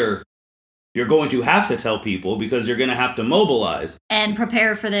or later, you're going to have to tell people because you're going to have to mobilize. And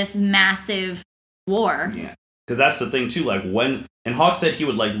prepare for this massive war. Yeah. Because that's the thing, too. Like, when... And Hawk said he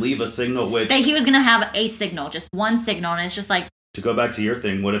would, like, leave a signal, which... that he was going to have a signal. Just one signal. And it's just like... To go back to your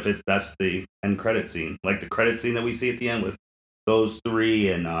thing, what if that's the end credit scene? Like, the credit scene that we see at the end with those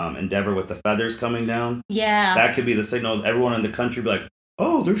three and Endeavor with the feathers coming down? Yeah. That could be the signal. Everyone in the country be like,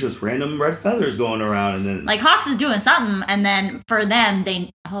 oh, there's just random red feathers going around, and then like Hawks is doing something, and then for them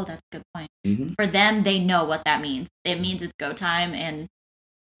that's a good point. Mm-hmm. For them, they know what that means. It means it's go time, and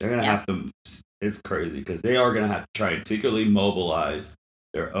they're gonna have to. It's crazy because they are gonna have to try and secretly mobilize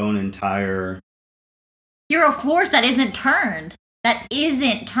their own entire hero force that isn't turned. That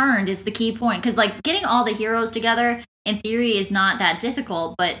isn't turned is the key point. Because, like, getting all the heroes together, in theory, is not that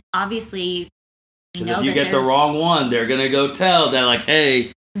difficult. But, obviously, if you get the wrong one, they're going to go tell that, like,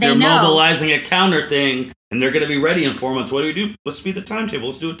 hey, they're mobilizing a counter thing, and they're going to be ready in 4 months. What do we do? Let's speed the timetable.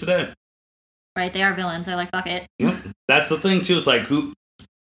 Let's do it today. Right, they are villains. They're like, fuck it. Yep. That's the thing, too. It's like, who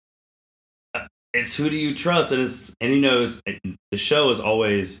do you trust? And you know, the show is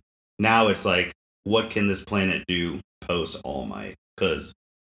always, now it's like, what can this planet do post All Might? Because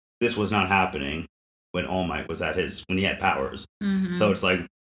this was not happening when All Might was when he had powers. Mm-hmm. So it's like,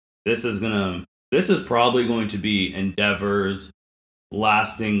 this is probably going to be Endeavor's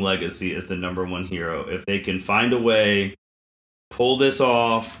lasting legacy as the #1 hero. If they can find a way, pull this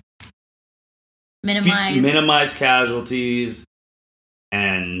off, minimize casualties,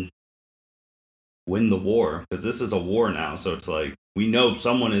 and win the war. Because this is a war now. So it's like, we know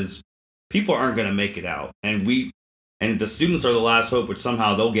people aren't going to make it out. And the students are the last hope, which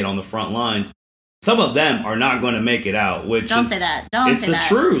somehow they'll get on the front lines. Some of them are not going to make it out, Don't say that. It's the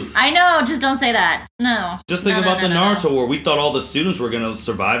truth. I know, just don't say that. No. Just think about the Naruto War. We thought all the students were going to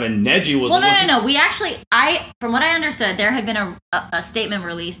survive, and Neji was no. We actually, from what I understood, there had been a statement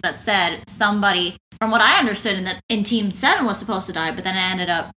released that said somebody, from what I understood, in Team 7 was supposed to die, but then it ended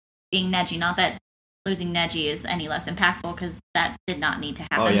up being Neji. Not that losing Neji is any less impactful, because that did not need to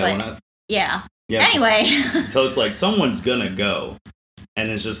happen. Oh, yeah, yeah. Anyway. So it's like, someone's going to go, and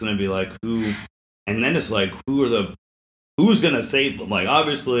it's just going to be like, who... And then it's like, who's going to save them? Like,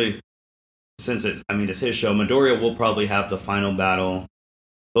 obviously, since it's his show, Midoriya will probably have the final battle.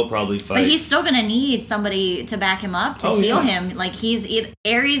 He'll probably fight. But he's still going to need somebody to back him up, to heal him. Like,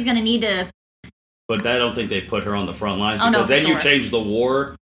 Aries going to need to... But I don't think they put her on the front lines, because then you change the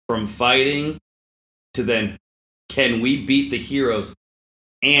war from fighting to then, can we beat the heroes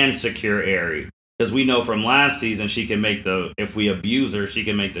and secure Aries? Because we know from last season, she can make if we abuse her, she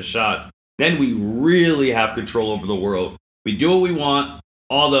can make the shots. Then we really have control over the world. We do what we want.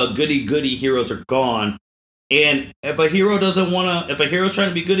 All the goody-goody heroes are gone. And if a hero if a hero's trying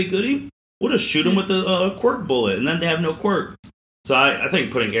to be goody-goody, we'll just shoot him with a quirk bullet, and then they have no quirk. So I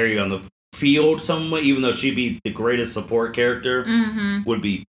think putting Aries on the field some way, even though she'd be the greatest support character, would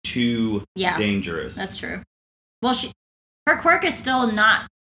be too dangerous. That's true. Well, her quirk is still not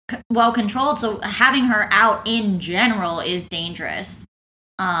well controlled, so having her out in general is dangerous.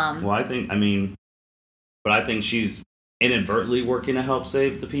 I think she's inadvertently working to help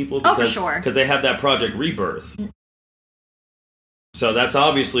save the people. For sure. Because they have that Project Rebirth. So that's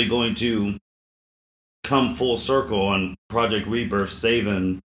obviously going to come full circle on Project Rebirth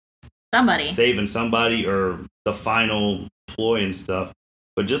saving somebody or the final ploy and stuff.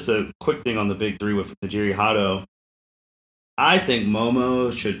 But just a quick thing on the big three with Nejire Hato. I think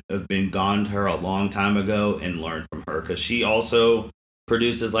Momo should have been gone to her a long time ago and learned from her, because she also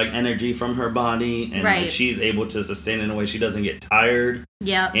produces like energy from her body, and like, she's able to sustain in a way she doesn't get tired.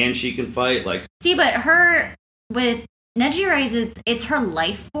 Yeah, and she can fight. Like, see, but her with Nejire, it's her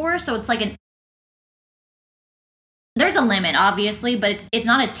life force, so it's like there's a limit, obviously, but it's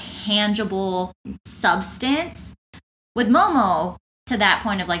not a tangible substance. With Momo, to that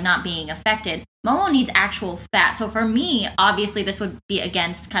point of like not being affected, Momo needs actual fat. So for me, obviously, this would be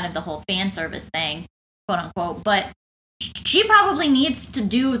against kind of the whole fan service thing, quote unquote, but she probably needs to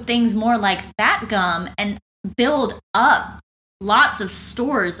do things more like fat gum and build up lots of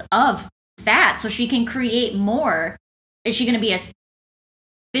stores of fat so she can create more. Is she going to be as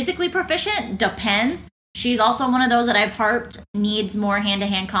physically proficient? Depends. She's also one of those that I've harped needs more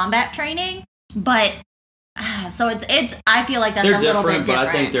hand-to-hand combat training. But so it's I feel like that's a little bit different. But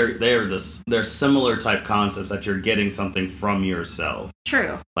I think they're similar type concepts, that you're getting something from yourself.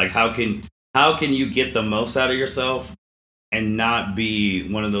 True. Like, how can you get the most out of yourself and not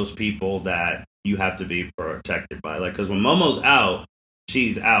be one of those people that you have to be protected by? Like, because when Momo's out,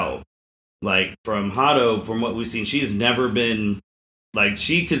 she's out. Like, from Hato, from what we've seen, she's never been, like,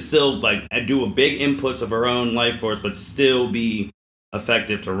 she could still, like, do a big inputs of her own life force, but still be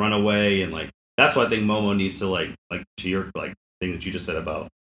effective to run away. And, like, that's why I think Momo needs to, like to your, like, thing that you just said about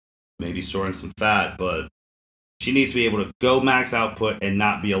maybe storing some fat, but she needs to be able to go max output and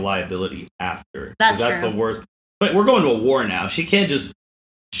not be a liability after. That's the worst. But we're going to a war now. She can't just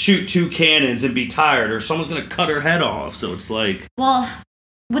shoot 2 cannons and be tired, or someone's going to cut her head off. So it's like... Well,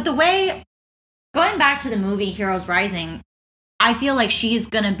 with the way... Going back to the movie Heroes Rising, I feel like she's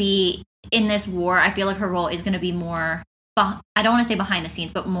going to be in this war. I feel like her role is going to be more, I don't want to say behind the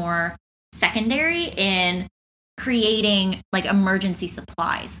scenes, but more secondary in creating like emergency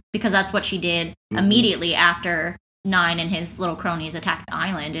supplies, because that's what she did immediately after Nine and his little cronies attacked the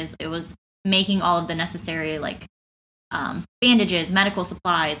island. It was making all of the necessary like bandages, medical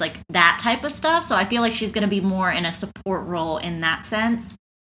supplies, like that type of stuff. So I feel like she's going to be more in a support role in that sense,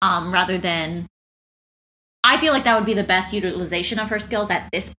 rather than, I feel like that would be the best utilization of her skills at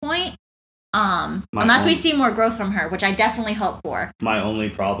this point. Unless we see more growth from her, which I definitely hope for. My only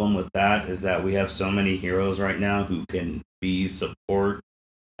problem with that is that we have so many heroes right now who can be support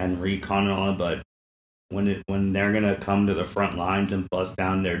and recon and all, but when they're gonna come to the front lines and bust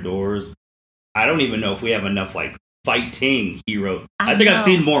down their doors, I don't even know if we have enough like fighting heroes. I think I've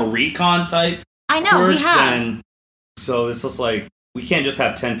seen more recon type. I know we have. So it's just like we can't just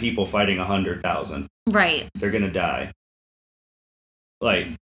have 10 people fighting 100,000. Right. They're gonna die. Like.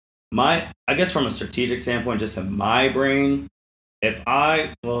 I guess from a strategic standpoint, just in my brain, that's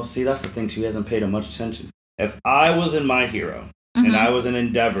the thing, she hasn't paid much attention. If I was in my hero, and I was in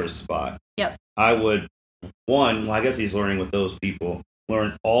Endeavor's spot, I would, I guess he's learning with those people,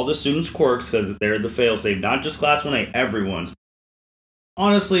 learn all the students' quirks, because they're the failsafe, not just Class 1A, everyone's.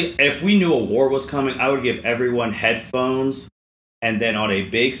 Honestly, if we knew a war was coming, I would give everyone headphones, and then on a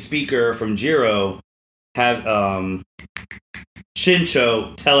big speaker from Jiro, have,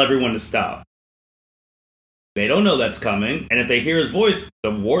 Shincho tell everyone to stop. They don't know that's coming, and if they hear his voice,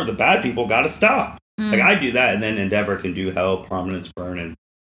 the bad people gotta stop. Like, I do that, and then Endeavor can do hell, prominence, burning.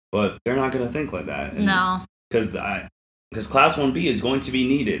 But they're not gonna think like that. No. Because Class 1B is going to be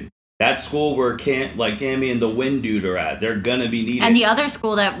needed. That school where Cammy and the Wind Dude are at, they're gonna be needed. And the other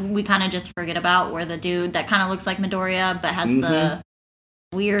school that we kind of just forget about, where the dude that kind of looks like Midoriya, but has the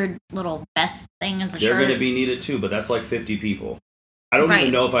weird little vest thing as a shirt. They're going to be needed too, but that's like 50 people. I don't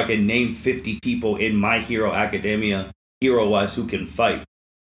even know if I can name 50 people in My Hero Academia, hero-wise, who can fight.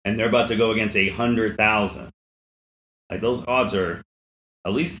 And they're about to go against 100,000. Like, those odds are,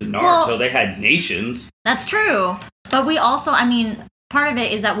 at least in Naruto, they had nations. That's true. But we also, part of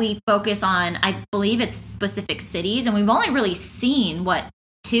it is that we focus on, I believe it's specific cities, and we've only really seen,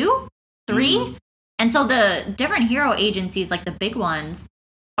 2? 3? And so the different hero agencies, like the big ones,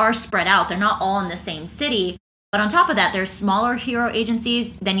 are spread out. They're not all in the same city. But on top of that, there's smaller hero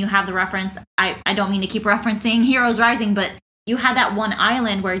agencies. Then you have the reference. I don't mean to keep referencing Heroes Rising, but you had that one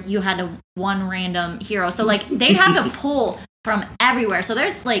island where you had one random hero. So, like, they'd have to pull from everywhere. So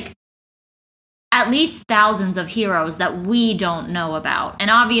there's, like, at least thousands of heroes that we don't know about.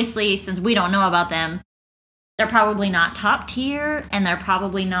 And obviously, since we don't know about them, they're probably not top tier, and they're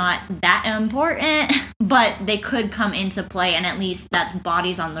probably not that important, but they could come into play, and at least that's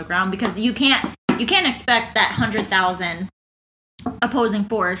bodies on the ground, because you can't expect that 100,000 opposing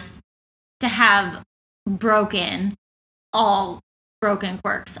force to have all broken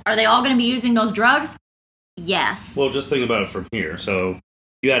quirks. Are they all going to be using those drugs? Yes. Well, just think about it from here. So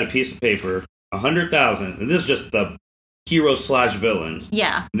you had a piece of paper, 100,000, and this is just the hero/villains.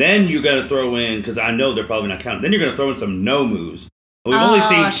 Yeah. Then you got to throw in, because I know they're probably not counting. Then you're going to throw in some Nomus.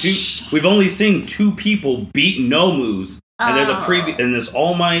 We've only seen two people beat Nomus, and they're the previous. And this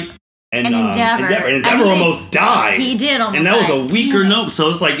All Might and Endeavor. And Endeavor almost died. He did almost. And that was a weaker Nomus. So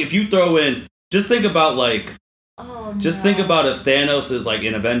it's like, if you throw in, just think about like, think about if Thanos is like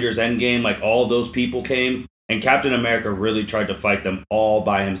in Avengers Endgame, like all those people came. And Captain America really tried to fight them all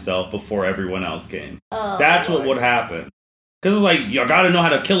by himself before everyone else came. That's what would happen. Because it's like, you gotta know how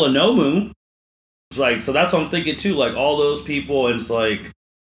to kill a Nomu. It's like, so that's what I'm thinking too. Like, all those people, and it's like,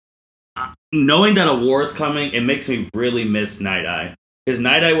 knowing that a war is coming, it makes me really miss Night Eye. Because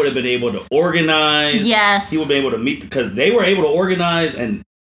Night Eye would have been able to organize. Yes. He would be able to meet, because they were able to organize, and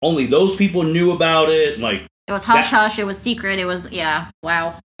only those people knew about it. Like, it was hush-hush, it was secret, it was,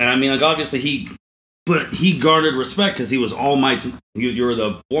 wow. And like, obviously, he garnered respect because he was All Might's. You're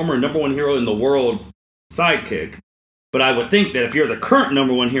the former #1 hero in the world's sidekick. But I would think that if you're the current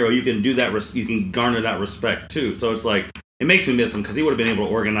 #1 hero, you can do that. You can garner that respect too. So it's like, it makes me miss him, because he would have been able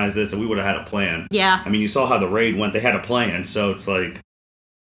to organize this, and we would have had a plan. Yeah. You saw how the raid went. They had a plan. So it's like,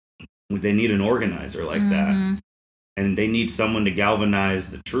 they need an organizer like that, and they need someone to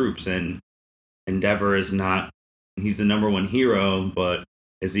galvanize the troops. And Endeavor is not. He's the #1 hero, but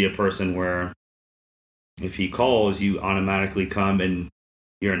is he a person where, if he calls, you automatically come and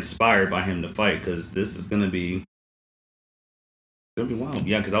you're inspired by him to fight? Because this is going to be wild.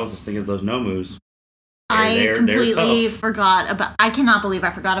 Yeah, because I was just thinking of those Nomus. I completely forgot about... I cannot believe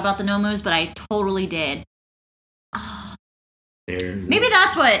I forgot about the Nomus, but I totally did. Maybe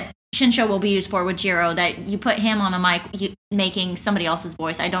that's what Shinsho will be used for with Jiro, that you put him on a mic making somebody else's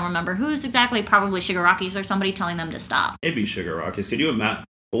voice. I don't remember who's exactly, probably Shigaraki's or somebody telling them to stop. It'd be Shigaraki's. Could you imagine?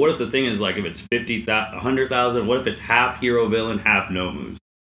 But what if the thing is, like, if it's 100,000, what if it's half hero villain, half Nomus?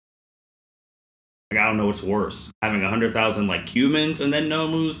 Like, I don't know what's worse. Having 100,000, like, humans and then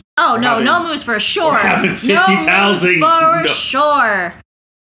Nomus? Oh, no, Nomus for sure. Or having 50,000. For sure.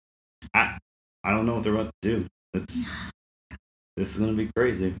 I don't know what they're about to do. This is going to be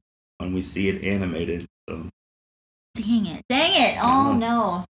crazy when we see it animated. So. Dang it. Oh,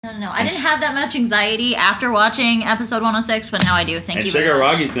 no. I didn't have that much anxiety after watching episode 106, but now I do. Thank you very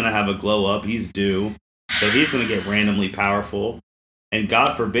much. Shigaraki's going to have a glow up. He's due. So he's going to get randomly powerful. And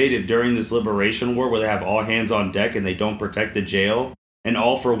God forbid if during this liberation war where they have all hands on deck and they don't protect the jail, and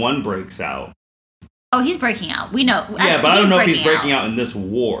All for One breaks out. Oh, he's breaking out. We know. Yeah, but I don't know if he's breaking out in this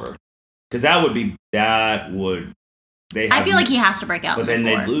war. Because I feel like he has to break out in this war.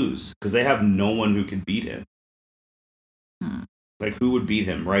 But then they'd lose. Because they have no one who can beat him. Like, who would beat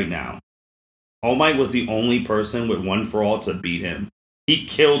him right now? All Might was the only person with One for All to beat him. He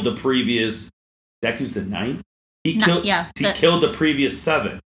killed the previous... Deku's the 9th? He killed the previous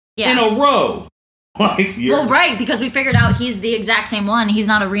 7 in a row. Like, right, because we figured out he's the exact same one. He's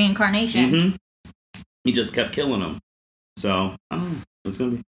not a reincarnation. Mm-hmm. He just kept killing them. So, I don't know. It's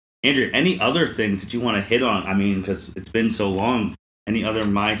going to be... Andrea, any other things that you want to hit on? I mean, because it's been so long. Any other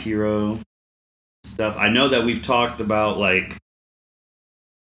My Hero stuff? I know that we've talked about, like,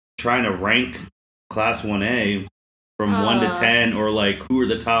 trying to rank Class 1A from 1 to 10, or, like, who are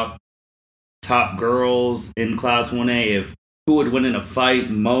the top girls in Class 1A, if who would win in a fight,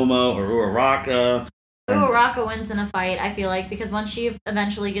 Momo or Uraraka. Uraraka wins in a fight, I feel like, because once she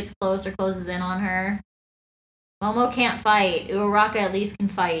eventually gets close or closes in on her, Momo can't fight. Uraraka at least can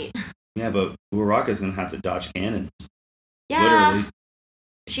fight. Yeah, but Uraraka's going to have to dodge cannons. Yeah. Literally.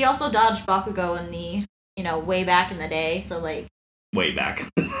 She also dodged Bakugo in the, way back in the day, so, like... Way back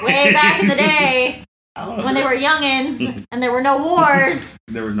in the day! When they were youngins and there were no wars.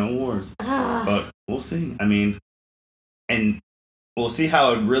 There were no wars. But we'll see. I mean, and we'll see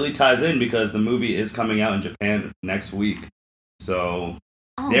how it really ties in because the movie is coming out in Japan next week. So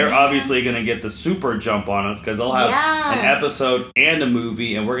they're obviously going to get the super jump on us because they'll have an episode and a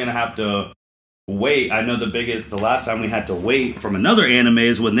movie, and we're going to have to wait. I know the last time we had to wait from another anime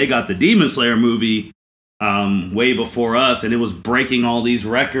is when they got the Demon Slayer movie way before us, and it was breaking all these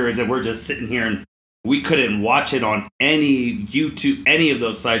records, and we're just sitting here and we couldn't watch it on any YouTube, any of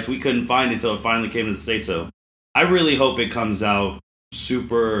those sites. We couldn't find it until it finally came to the States. So I really hope it comes out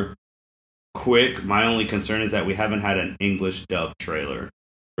super quick. My only concern is that we haven't had an English dub trailer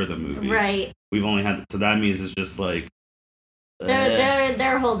for the movie. Right. We've only had, so that means it's just like...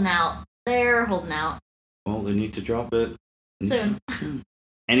 They're holding out. They're holding out. Well, they need to drop it soon.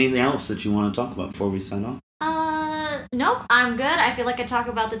 Anything else that you want to talk about before we sign off? Nope, I'm good. I feel like I talk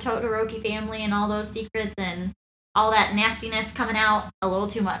about the Todoroki family and all those secrets and all that nastiness coming out a little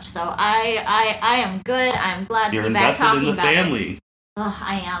too much. So I am good. I'm glad to be back talking about it. You're invested in the family. Oh,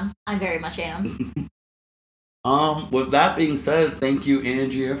 I am. I very much am. With that being said, thank you,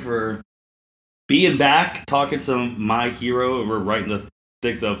 Andrea, for being back, talking some My Hero. We're right in the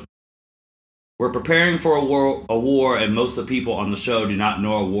thick of... We're preparing for a war, and most of the people on the show do not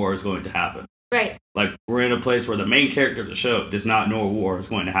know a war is going to happen. Right. Like, we're in a place where the main character of the show does not know a war is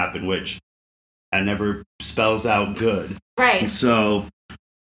going to happen, which never spells out good. Right. So,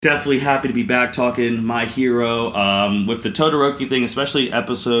 definitely happy to be back talking My Hero. With the Todoroki thing, especially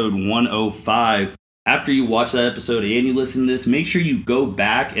episode 105, after you watch that episode and you listen to this, make sure you go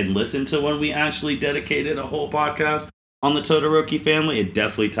back and listen to when we actually dedicated a whole podcast on the Todoroki family. It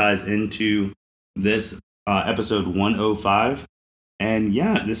definitely ties into this episode 105. And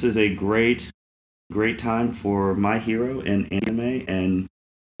yeah, this is a great time for My Hero and anime, and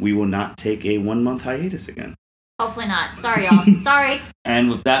we will not take a 1-month hiatus again. Hopefully not. Sorry, y'all. Sorry. And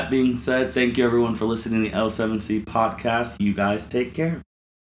with that being said, thank you everyone for listening to the L7C podcast. You guys take care.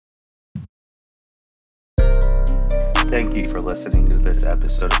 Thank you for listening to this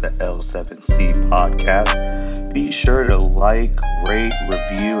episode of the L7C podcast. Be sure to like, rate,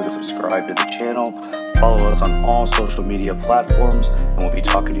 review, and subscribe to the channel. Follow us on all social media platforms, and we'll be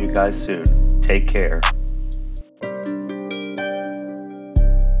talking to you guys soon. Take care.